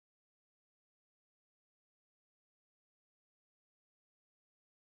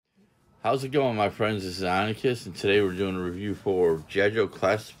How's it going, my friends? This is Ionacus, and today we're doing a review for G.I. Joe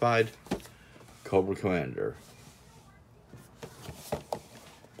Classified Cobra Commander.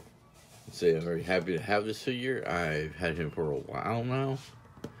 Say I'm very happy to have this figure. I've had him for a while now.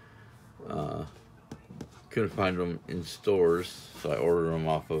 Couldn't find them in stores, so I ordered them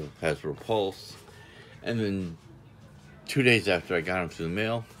off of Hasbro Pulse. And then 2 days after I got them through the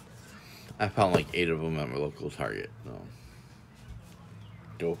mail, I found like 8 of them at my local Target. So,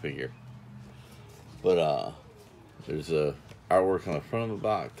 go figure. But there's a artwork on the front of the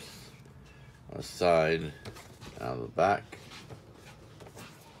box, on the side, and on the back.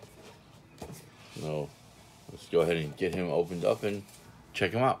 So let's go ahead and get him opened up and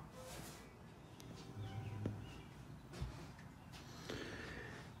check him out.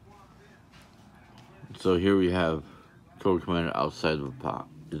 So here we have Cobra Commander outside of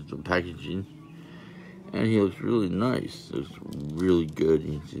the packaging, and he looks really nice. Looks really good.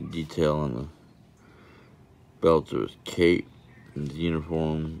 You can see detail on the belt of his cape, his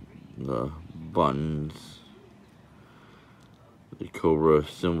uniform, the buttons, the Cobra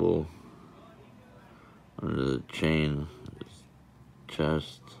symbol under the chain, his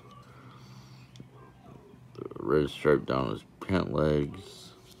chest, the red stripe down his pant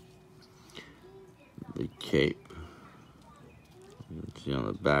legs, the cape. You can see on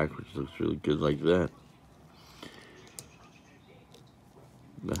the back, which looks really good like that.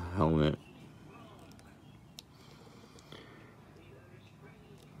 The helmet.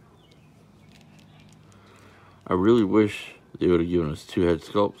 I really wish they would have given us 2 head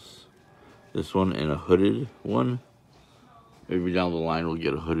sculpts. This one and a hooded one. Maybe down the line we'll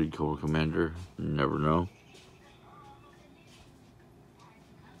get a hooded Cobra Commander. You never know.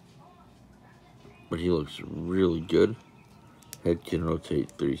 But he looks really good. Head can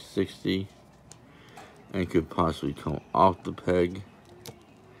rotate 360. And could possibly come off the peg.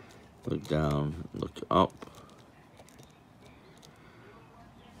 Look down, look up.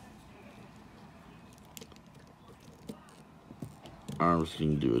 Arms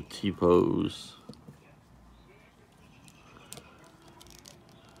can do a T-pose.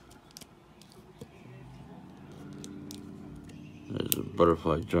 There's a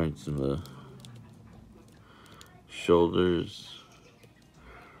butterfly joints in the shoulders.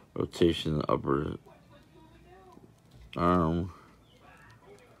 Rotation in the upper arm.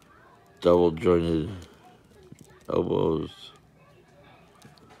 Double jointed elbows.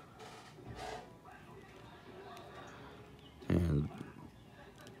 And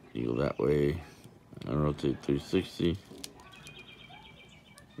you go that way and rotate 360.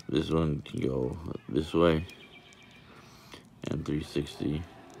 This one can go this way and 360.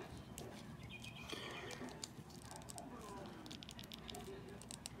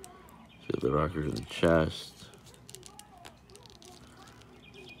 See the rocker in the chest.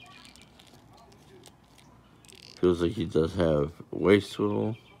 Feels like he does have waist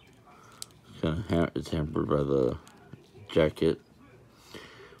swivel. It's hampered by the jacket,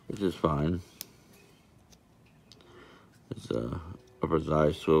 which is fine. It's upper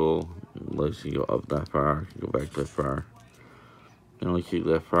thigh swivel. Legs can go up that far, can go back that far. Can only kick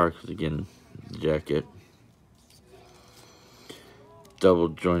that far because, again, the jacket. Double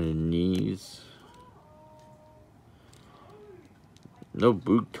jointed knees. No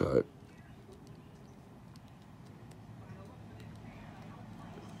boot cut.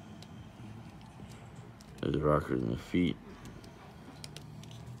 There's a rocker in the feet.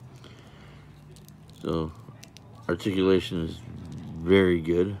 So, articulation is very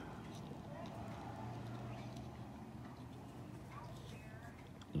good.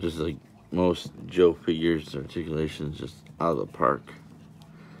 Just like most Joe figures, articulation is just out of the park.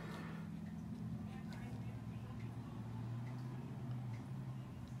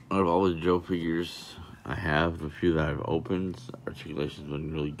 Out of all the Joe figures I have, the few that I've opened, articulation's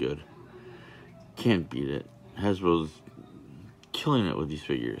been really good. Can't beat it. Hasbro's killing it with these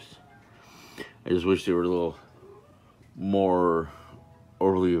figures. I just wish they were a little more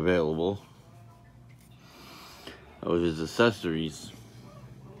overly available. With his accessories,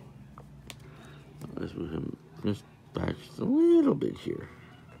 let's move him just back just a little bit here.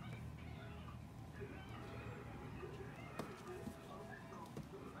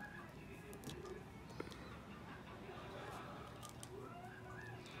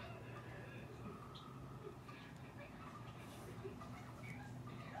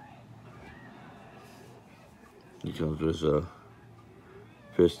 He comes with a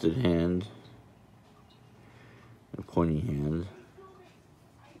fisted hand, a pointy hand.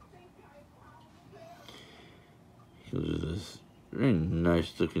 He comes with this very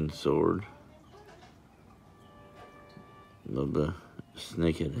nice looking sword. Love the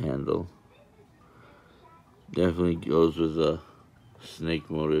snakehead handle. Definitely goes with a snake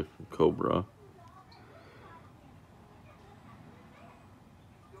motif, cobra.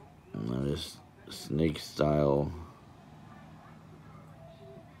 And this snake style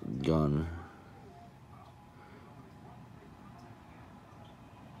gun.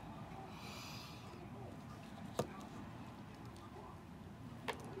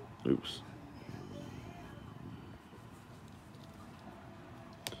 Oops.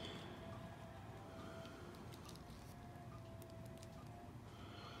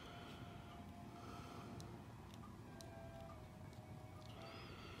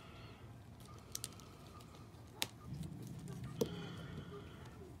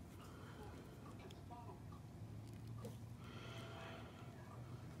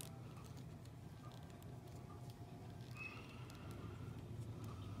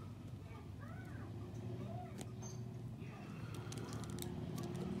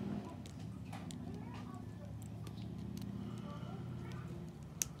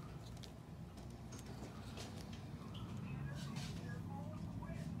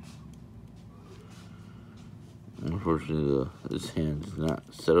 Unfortunately, this hand is not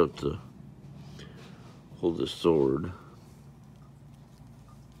set up to hold the sword,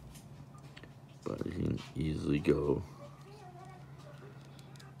 but it can easily go.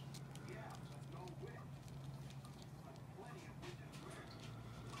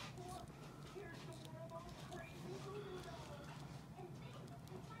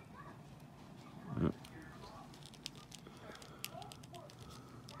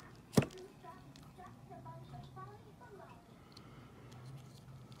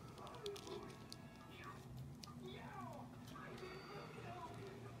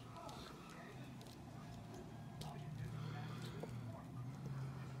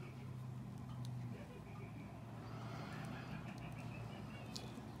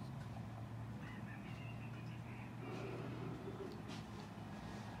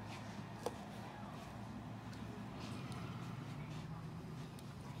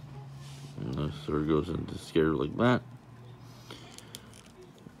 And the sword goes into scared like that.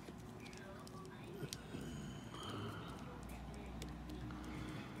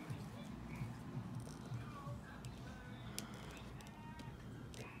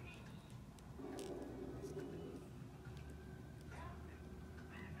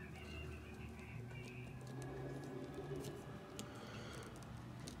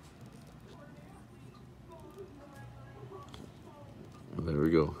 There we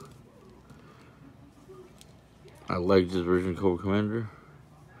go. I like this version of Cobra Commander.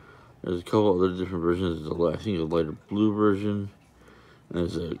 There's a couple other different versions. There's I think a lighter blue version. And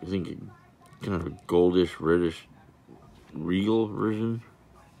there's I think a kind of a goldish, reddish, regal version.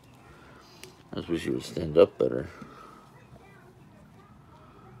 I just wish it would stand up better.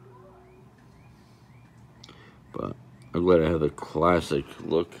 But I'm glad I have the classic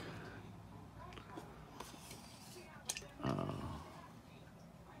look.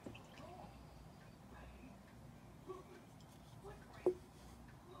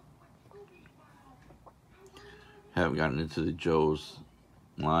 Haven't gotten into the Joe's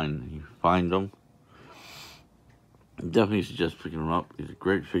line. You find them. Definitely suggest picking them up. He's a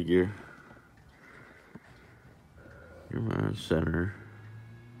great figure. You're my center.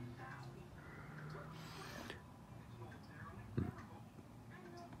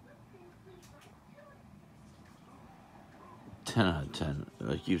 Ten out of 10.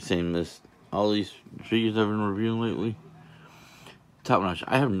 I keep saying this. All these figures I've been reviewing lately, top notch.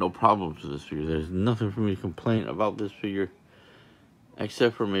 I have no problems with this figure. There's nothing for me to complain about this figure,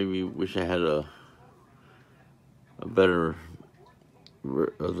 except for maybe wish I had a better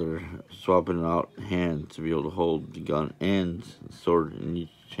other swapping out hand to be able to hold the gun and the sword in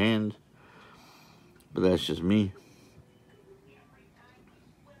each hand. But that's just me.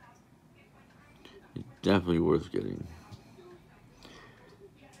 It's definitely worth getting.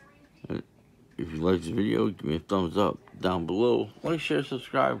 If you liked the video, give me a thumbs up down below. Like, share,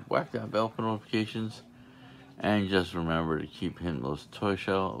 subscribe, whack that bell for notifications. And just remember to keep hitting those toy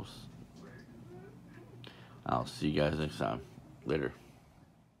shelves. I'll see you guys next time. Later.